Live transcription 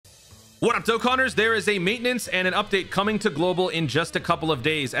What up, Dokkaners? There is a maintenance and an update coming to global in just a couple of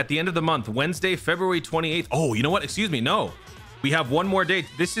days at the end of the month, Wednesday, February 28th. Oh, you know what? Excuse me. No, we have one more day.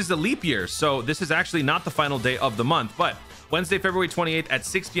 This is a leap year, so this is actually not the final day of the month, but Wednesday, February 28th at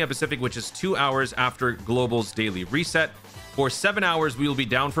 6 p.m. Pacific, which is 2 hours after global's daily reset. For 7 hours, we will be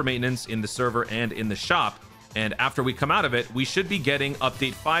down for maintenance in the server and in the shop. And after we come out of it, we should be getting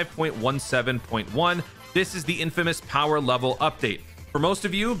update 5.17.1. This is the infamous power level update. For most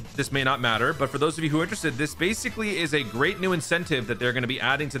of you, this may not matter, but for those of you who are interested, this basically is a great new incentive that they're going to be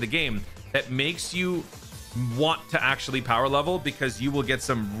adding to the game that makes you want to actually power level, because you will get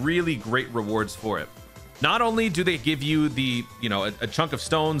some really great rewards for it. Not only do they give you the, a chunk of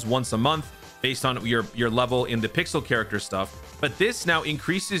stones once a month based on your level in the pixel character stuff, but this now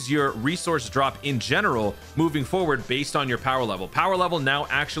increases your resource drop in general moving forward based on your power level. Power level now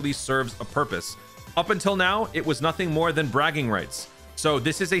actually serves a purpose. Up until now, it was nothing more than bragging rights. So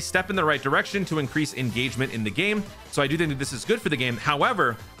this is a step in the right direction to increase engagement in the game. So I do think that this is good for the game.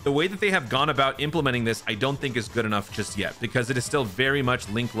 However, the way that they have gone about implementing this, I don't think is good enough just yet, because it is still very much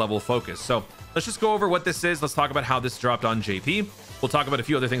link level focused. So let's just go over what this is. Let's talk about how this dropped on JP. We'll talk about a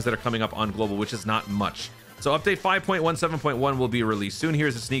few other things that are coming up on global, which is not much. So update 5.17.1 will be released soon.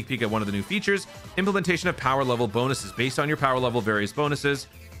 Here's a sneak peek at one of the new features: implementation of power level bonuses. Based on your power level, various bonuses,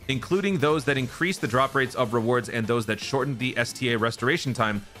 including those that increase the drop rates of rewards and those that shorten the STA restoration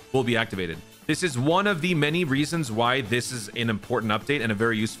time, will be activated. This is one of the many reasons why this is an important update and a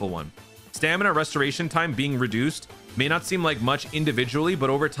very useful one. Stamina restoration time being reduced may not seem like much individually, but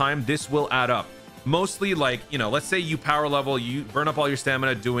over time this will add up. Mostly, like, let's say you power level, you burn up all your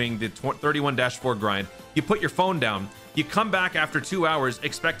stamina doing the 31-4 grind, you put your phone down, you come back after 2 hours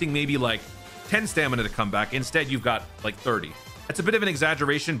expecting maybe like 10 stamina to come back. Instead, you've got like 30. That's a bit of an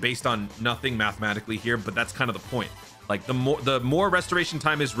exaggeration based on nothing mathematically here, but that's kind of the point. Like, the more restoration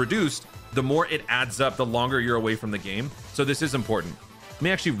time is reduced, the more it adds up the longer you're away from the game. So this is important. Let me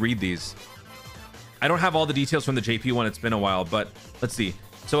actually read these. I don't have all the details from the JP one. It's been a while, but let's see.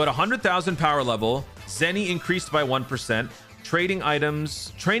 So at 100,000 power level, Zenny increased by 1%. Training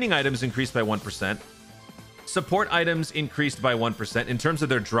items increased by 1%. Support items increased by 1% in terms of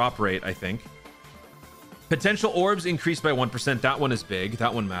their drop rate, I think. Potential orbs increased by 1%. That one is big.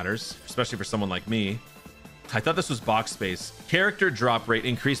 That one matters, especially for someone like me. I thought this was box space. Character drop rate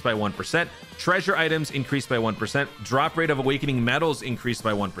increased by 1%. Treasure items increased by 1%. Drop rate of awakening metals increased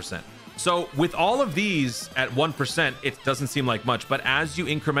by 1%. So with all of these at 1%, it doesn't seem like much, but as you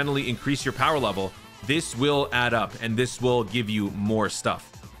incrementally increase your power level, this will add up and this will give you more stuff.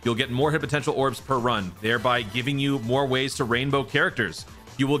 You'll get more hit potential orbs per run, thereby giving you more ways to rainbow characters.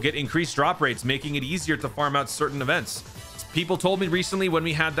 You will get increased drop rates, making it easier to farm out certain events. People told me recently when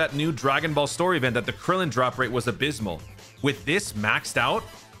we had that new Dragon Ball story event that the Krillin drop rate was abysmal. With this maxed out,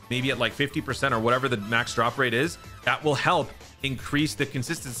 maybe at like 50% or whatever the max drop rate is, that will help increase the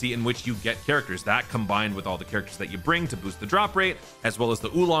consistency in which you get characters. That, combined with all the characters that you bring to boost the drop rate, as well as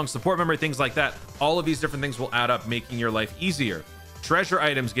the oolong support memory, things like that, all of these different things will add up, making your life easier. Treasure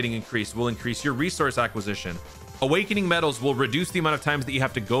items getting increased will increase your resource acquisition. Awakening metals will reduce the amount of times that you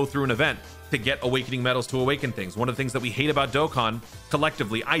have to go through an event to get awakening metals to awaken things. One of the things that we hate about Dokkan,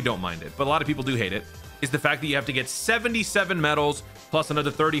 collectively, I don't mind it, but a lot of people do hate it, is the fact that you have to get 77 medals plus another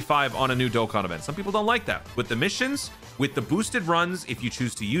 35 on a new Dokkan event. Some people don't like that. With the missions, with the boosted runs, if you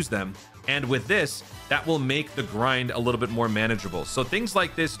choose to use them, and with this, that will make the grind a little bit more manageable. So things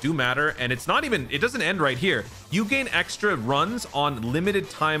like this do matter, and it doesn't end right here. You gain extra runs on limited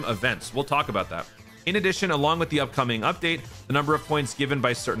time events. We'll talk about that. In addition, along with the upcoming update, the number of points given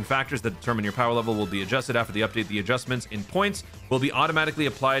by certain factors that determine your power level will be adjusted after the update. The adjustments in points will be automatically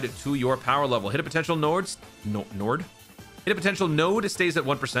applied to your power level. Hit a potential Hit a potential node stays at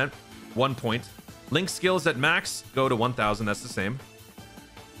 1%, 1 point. Link skills at max go to 1,000. That's the same.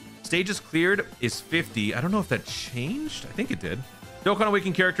 Stages cleared is 50. I don't know if that changed. I think it did. Dokkan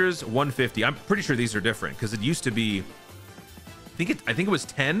Awakening characters 150. I'm pretty sure these are different because it used to be. I think it was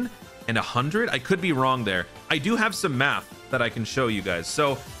 10 and 100. I could be wrong there. I do have some math that I can show you guys.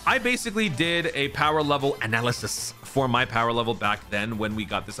 So I basically did a power level analysis for my power level back then when we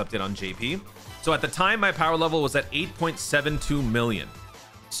got this update on JP. So at the time, my power level was at 8.72 million.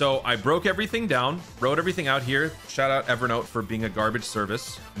 So I broke everything down, wrote everything out here. Shout out Evernote for being a garbage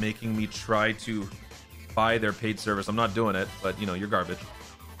service, making me try to buy their paid service. I'm not doing it, but you're garbage.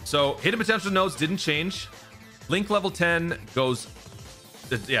 So hidden potential nodes didn't change. Link level 10 goes,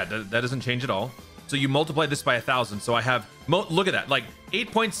 yeah, that doesn't change at all. So you multiply this by 1,000. So I have, look at that, like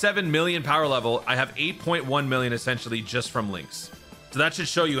 8.7 million power level. I have 8.1 million essentially just from links. So that should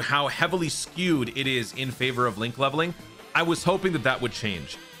show you how heavily skewed it is in favor of link leveling. I was hoping that that would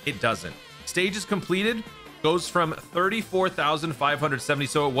change. it doesn't. Stages completed goes from 34,570,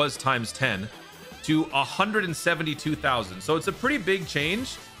 so it was times 10, to 172,000. So it's a pretty big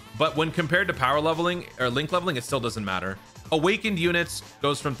change, but when compared to power leveling or link leveling, it still doesn't matter. Awakened units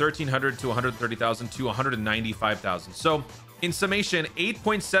goes from 1,300 to 130,000 to 195,000. So in summation,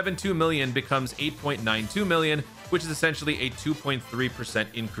 8.72 million becomes 8.92 million, which is essentially a 2.3%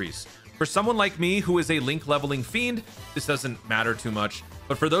 increase. For someone like me who is a link leveling fiend, this doesn't matter too much.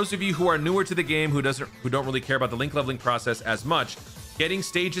 But for those of you who are newer to the game, who don't really care about the link leveling process as much, getting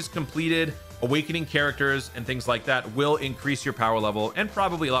stages completed, awakening characters, and things like that will increase your power level, and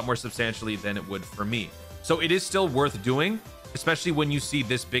probably a lot more substantially than it would for me. So it is still worth doing, especially when you see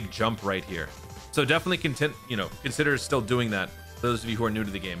this big jump right here. So definitely consider still doing that for those of you who are new to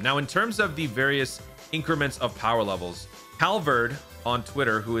the game. Now, in terms of the various increments of power levels, Calvard on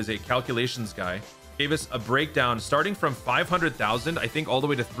Twitter, who is a calculations guy, gave us a breakdown starting from 500,000, I think, all the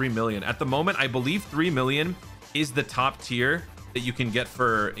way to 3 million. At the moment, I believe 3 million is the top tier that you can get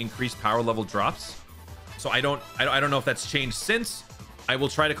for increased power level drops. So I don't know if that's changed since. I will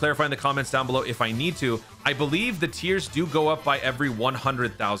try to clarify in the comments down below if I need to. I believe the tiers do go up by every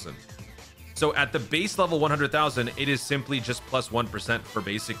 100,000. So at the base level 100,000, it is simply just plus 1% for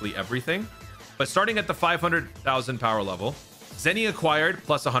basically everything. But starting at the 500,000 power level, Zenny acquired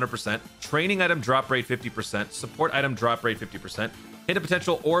plus 100%, training item drop rate 50%, support item drop rate 50%, hidden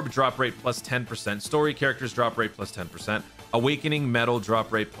potential orb drop rate plus 10%, story characters drop rate plus 10%, awakening metal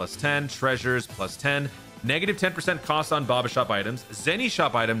drop rate plus 10, treasures plus 10, negative 10% cost on Baba Shop items, Zenny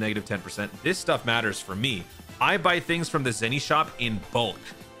Shop item negative 10%. This stuff matters for me. I buy things from the Zenny Shop in bulk,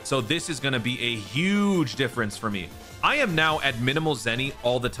 so this is going to be a huge difference for me. I am now at minimal Zenny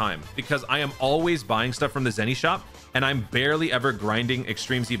all the time because I am always buying stuff from the Zenny Shop, and I'm barely ever grinding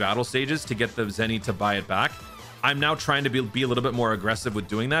Extreme Z battle stages to get the Zenny to buy it back. I'm now trying to be a little bit more aggressive with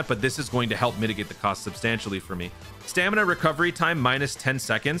doing that, but this is going to help mitigate the cost substantially for me. Stamina recovery time minus 10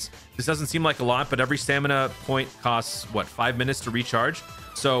 seconds. This doesn't seem like a lot, but every stamina point costs, what, 5 minutes to recharge?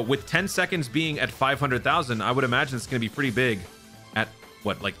 So with 10 seconds being at 500,000, I would imagine it's going to be pretty big at,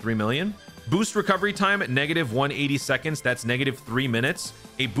 what, like 3 million? Boost recovery time at negative 180 seconds. That's negative 3 minutes.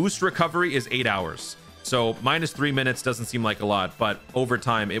 A boost recovery is 8 hours. So minus 3 minutes doesn't seem like a lot, but over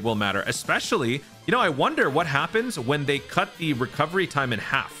time it will matter. Especially, I wonder what happens when they cut the recovery time in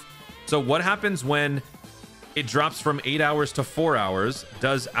half. So what happens when it drops from 8 hours to 4 hours?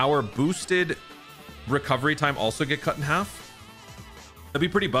 Does our boosted recovery time also get cut in half? That'd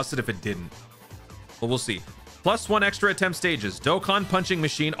be pretty busted if it didn't. Well, we'll see. Plus 1 extra attempt stages. Dokkan punching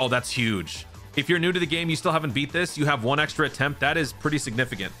machine. Oh, that's huge. If you're new to the game, you still haven't beat this, you have 1 extra attempt. That is pretty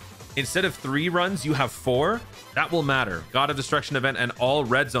significant. Instead of 3 runs, you have 4. That will matter. God of Destruction event and all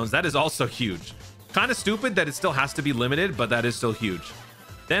red zones. That is also huge. Kind of stupid that it still has to be limited, but that is still huge.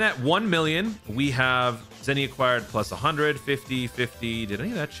 Then at 1 million, we have Zenny acquired plus 100, 50, 50. Did any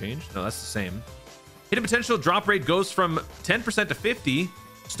of that change? No, that's the same. Hidden potential drop rate goes from 10% to 50.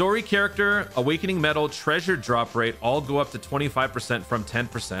 Story character, awakening metal, treasure drop rate all go up to 25% from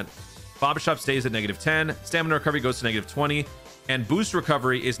 10%. Baba Shop stays at negative 10. Stamina recovery goes to negative 20. And boost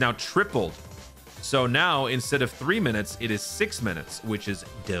recovery is now tripled. So now instead of 3 minutes, it is 6 minutes, which is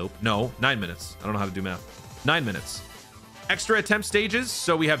dope. No, 9 minutes. I don't know how to do math. 9 minutes. Extra attempt stages.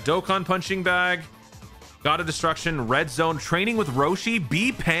 So we have Dokkan punching bag, God of Destruction, red zone, training with Roshi,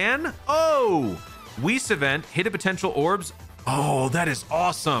 B-Pan. Oh, Whis event, hidden potential orbs. Oh, that is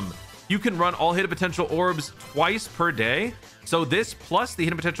awesome. You can run all hidden potential orbs twice per day. So this plus the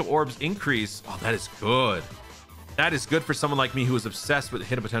hidden potential orbs increase. Oh, that is good. That is good for someone like me who is obsessed with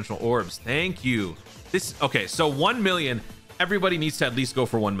hidden potential orbs. Thank you. Okay, so 1 million, everybody needs to at least go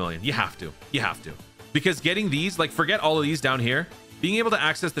for 1 million. You have to. Because getting these, like, forget all of these down here. Being able to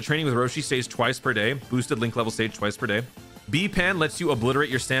access the training with Roshi stage twice per day, boosted link level stage twice per day. B-Pan lets you obliterate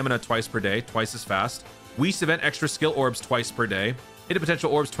your stamina twice per day, twice as fast. Whis event extra skill orbs twice per day. Hidden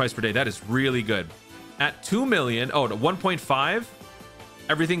potential orbs twice per day. That is really good. At 2 million, to 1.5,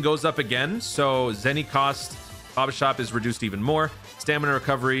 everything goes up again. So Zenny cost, Baba Shop is reduced even more. Stamina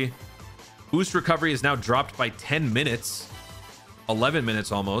recovery, boost recovery is now dropped by 10 minutes, 11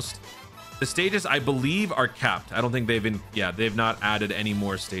 minutes almost. The stages, I believe, are capped. I don't think they've not added any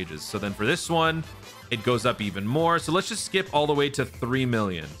more stages. So then for this one, it goes up even more. So let's just skip all the way to 3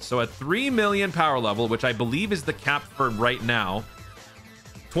 million. So at 3 million power level, which I believe is the cap for right now,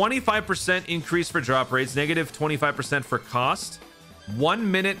 25% increase for drop rates, negative 25% for cost.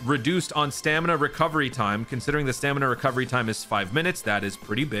 1 minute reduced on stamina recovery time. Considering the stamina recovery time is 5 minutes, that is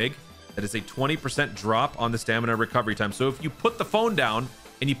pretty big. That is a 20% drop on the stamina recovery time. So if you put the phone down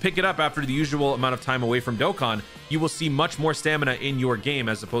and you pick it up after the usual amount of time away from Dokkan, you will see much more stamina in your game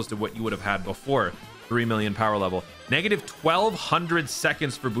as opposed to what you would have had before. 3 million power level, negative 1200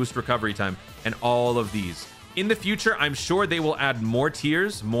 seconds for boost recovery time, and all of these. In the future, I'm sure they will add more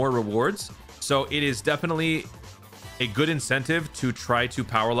tiers, more rewards. So it is definitely a good incentive to try to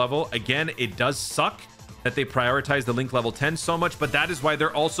power level. Again, it does suck that they prioritize the link level 10 so much, but that is why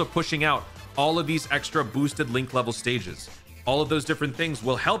they're also pushing out all of these extra boosted link level stages. All of those different things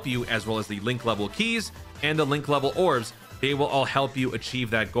will help you, as well as the link level keys and the link level orbs. They will all help you achieve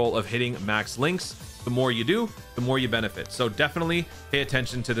that goal of hitting max links. The more you do, the more you benefit. So definitely pay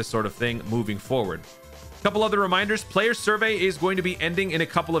attention to this sort of thing moving forward. A couple other reminders. Player survey is going to be ending in a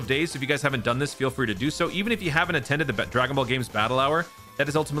couple of days. So if you guys haven't done this, feel free to do so. Even if you haven't attended the Dragon Ball Games Battle Hour, that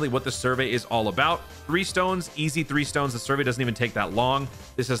is ultimately what the survey is all about. 3 stones, easy 3 stones. The survey doesn't even take that long.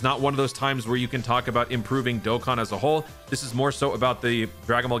 This is not one of those times where you can talk about improving Dokkan as a whole. This is more so about the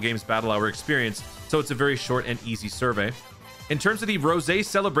Dragon Ball Games Battle Hour experience. So it's a very short and easy survey. In terms of the Rosé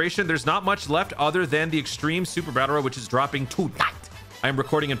celebration, there's not much left other than the Extreme Super Battle Royale, which is dropping tonight. I am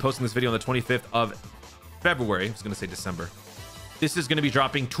recording and posting this video on the 25th of February. I was going to say December. This is going to be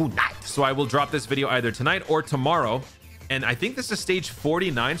dropping tonight. So I will drop this video either tonight or tomorrow. And I think this is stage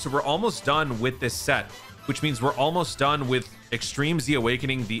 49. So we're almost done with this set, which means we're almost done with Extreme Z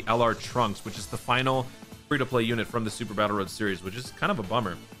Awakening, the LR Trunks, which is the final free-to-play unit from the Super Battle Road series, which is kind of a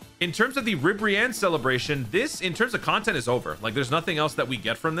bummer. In terms of the Ribrianne celebration, this, in terms of content, is over. Like, there's nothing else that we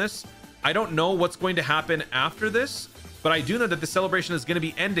get from this. I don't know what's going to happen after this, but I do know that the celebration is going to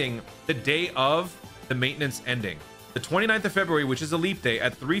be ending the day of the maintenance ending. The 29th of February, which is a leap day,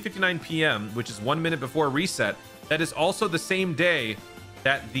 at 3:59 p.m., which is 1 minute before reset. That is also the same day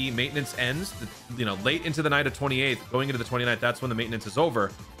that the maintenance ends, late into the night of 28th, going into the 29th, that's when the maintenance is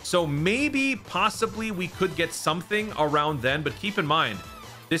over. So maybe, possibly, we could get something around then, but keep in mind,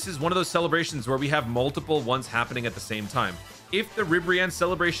 this is one of those celebrations where we have multiple ones happening at the same time. If the Ribrianne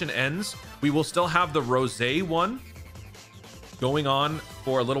celebration ends, we will still have the Rosé one going on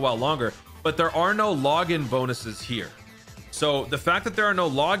for a little while longer, but there are no login bonuses here. So the fact that there are no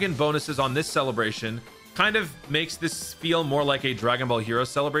login bonuses on this celebration kind of makes this feel more like a Dragon Ball Heroes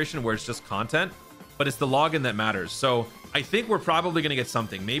celebration where it's just content, but it's the login that matters. So I think we're probably going to get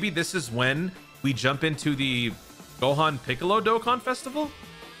something. Maybe this is when we jump into the Gohan Piccolo Dokkan Festival.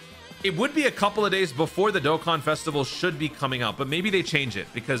 It would be a couple of days before the Dokkan Festival should be coming out, but maybe they change it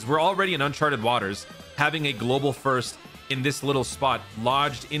because we're already in uncharted waters, having a global first in this little spot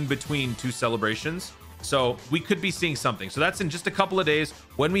lodged in between 2 celebrations. So we could be seeing something. So that's in just a couple of days.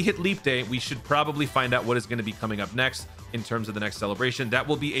 When we hit Leap Day, we should probably find out what is going to be coming up next in terms of the next celebration. That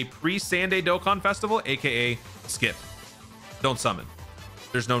will be a pre-Sunday Dokkan Festival, aka skip. Don't summon.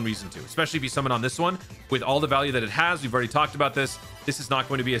 There's no reason to, especially if you summon on this one with all the value that it has. We've already talked about this. This is not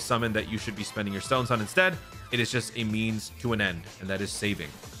going to be a summon that you should be spending your stones on. Instead, it is just a means to an end, and that is saving.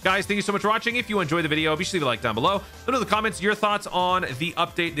 Guys, thank you so much for watching. If you enjoyed the video, be sure to leave a like down below. Let me know in the comments your thoughts on the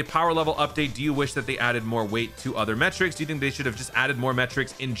update, the power level update. Do you wish that they added more weight to other metrics? Do you think they should have just added more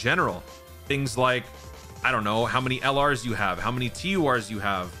metrics in general? Things like, I don't know, how many LRs you have, how many TURs you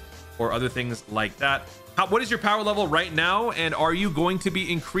have, or other things like that. What is your power level right now? And are you going to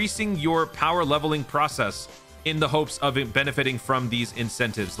be increasing your power leveling process in the hopes of benefiting from these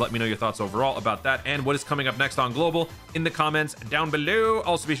incentives? Let me know your thoughts overall about that and what is coming up next on Global in the comments down below.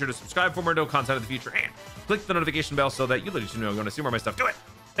 Also, be sure to subscribe for more Dokkan content in the future and click the notification bell so that you literally know when I see more of my stuff. Do it.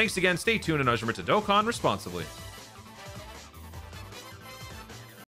 Thanks again. Stay tuned and remember to Dokkan responsibly.